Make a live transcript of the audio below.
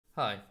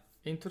Hi,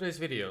 in today's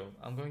video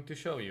I'm going to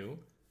show you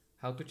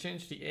how to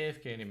change the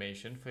AFK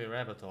animation for your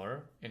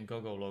avatar in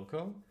GoGo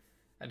Loco,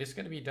 and it's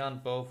going to be done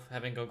both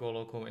having GoGo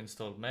Loco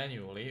installed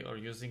manually or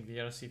using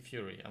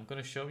VRCFury. I'm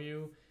going to show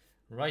you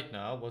right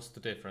now what's the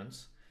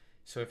difference.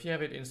 So if you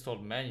have it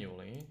installed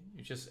manually,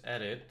 you just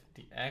edit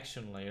the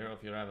action layer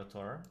of your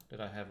avatar that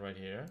I have right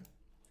here.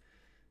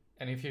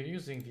 And if you're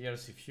using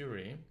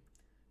VRCFury,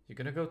 you're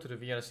going to go to the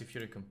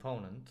VRCFury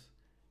component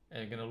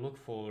and you're going to look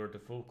for the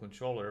full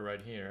controller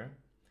right here.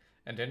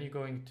 And then you're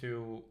going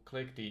to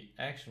click the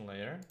action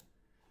layer,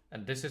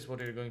 and this is what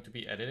you're going to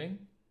be editing.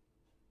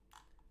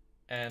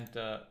 And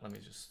let me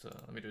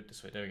do it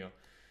this way. There we go.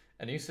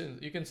 And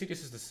you can see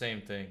this is the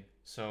same thing.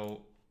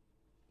 So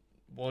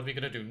what we're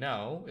gonna do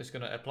now is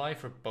gonna apply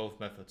for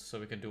both methods, so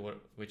we can do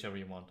whichever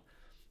you want.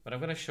 But I'm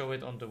gonna show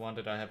it on the one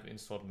that I have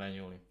installed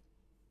manually,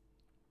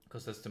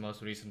 because that's the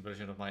most recent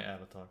version of my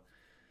avatar.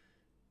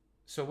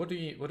 So what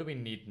do we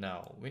need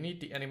now? We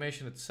need the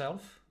animation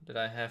itself that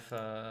I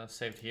have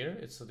saved here.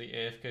 It's the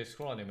AFK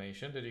scroll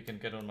animation that you can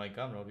get on my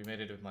Gumroad. We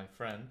made it with my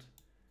friend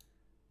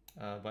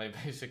by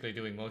basically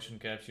doing motion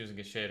caps using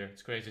a shader.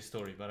 It's a crazy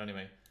story, but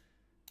anyway,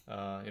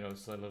 you know,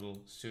 it's a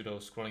little pseudo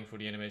scrolling for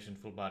the animation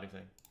full body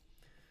thing.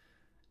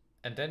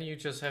 And then you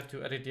just have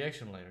to edit the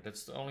action layer.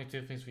 That's the only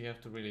two things we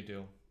have to really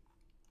do.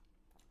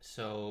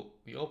 So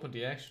we open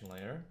the action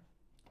layer.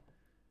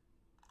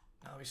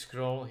 Now we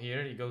scroll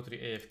here, you go to the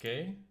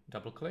AFK,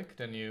 double click,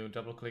 then you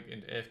double click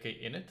in the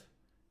AFK init,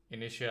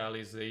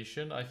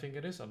 initialization I think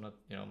it is. I'm not,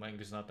 you know, my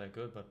English is not that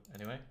good, but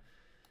anyway.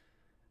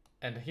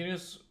 And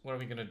here's where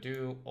we're gonna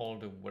do all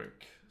the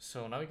work.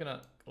 So now we're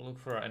gonna look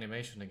for our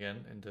animation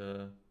again in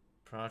the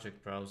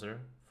project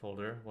browser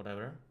folder,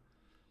 whatever.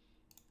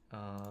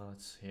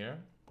 It's here.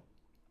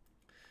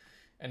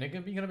 And you're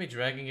gonna be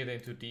dragging it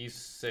into these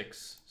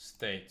 6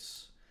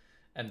 states.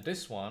 And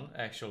this one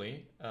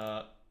actually,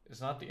 it's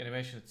not the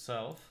animation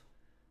itself,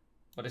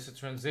 but it's a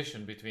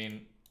transition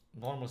between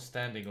normal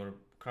standing or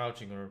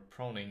crouching or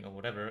proning or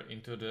whatever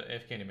into the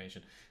AFK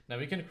animation. Now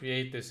we can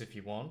create this if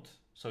you want,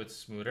 so it's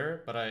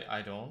smoother, but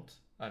I don't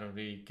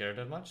really care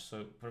that much.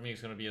 So for me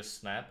it's gonna be a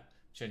snap,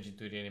 changing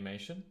to the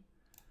animation.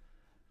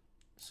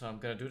 So I'm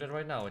gonna do that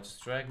right now. I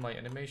just drag my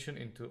animation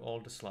into all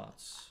the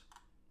slots.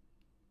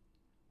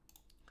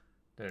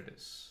 There it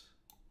is.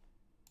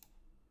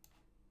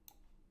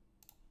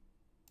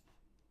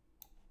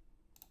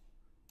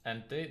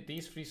 And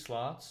these 3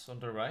 slots on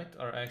the right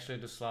are actually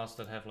the slots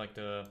that have like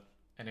the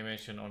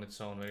animation on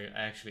its own where you're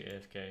actually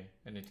AFK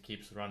and it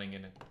keeps running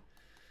in it.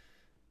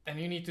 And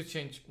you need to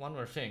change one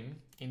more thing.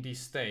 In these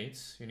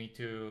states, you need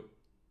to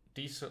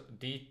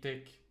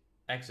detick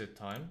exit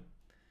time,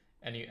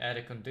 and you add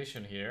a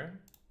condition here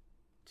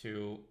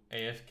to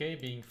AFK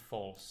being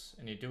false,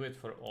 and you do it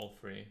for all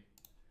 3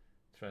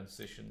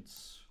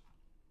 transitions.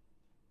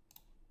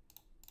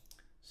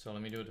 So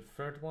let me do the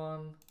third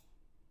one.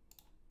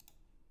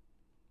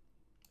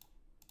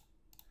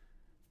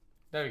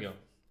 There we go.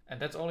 And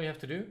that's all you have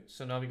to do.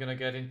 So now we're gonna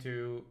get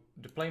into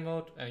the play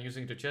mode, and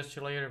using the gesture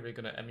layer, we're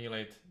gonna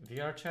emulate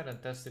VRChat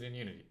and test it in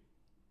Unity.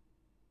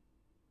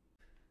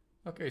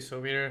 Okay, so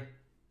we're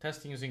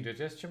testing using the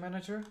gesture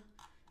manager,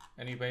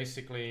 and you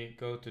basically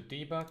go to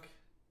debug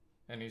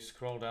and you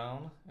scroll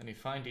down and you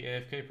find the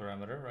AFK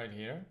parameter right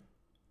here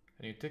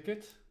and you tick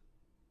it.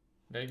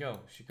 There you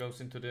go. She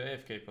goes into the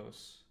AFK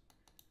pose.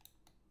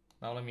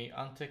 Now let me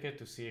untick it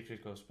to see if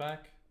it goes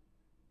back.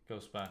 It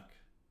goes back.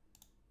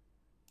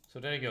 So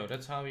there you go,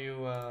 that's how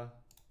you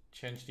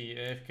change the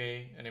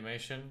AFK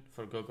animation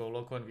for GoGo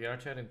Loco and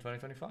VRChat in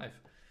 2025.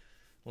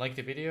 Like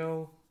the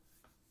video,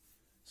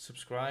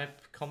 subscribe,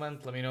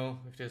 comment, let me know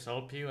if this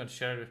helped you, and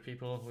share it with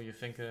people who you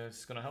think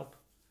is gonna help.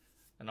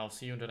 And I'll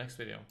see you in the next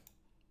video.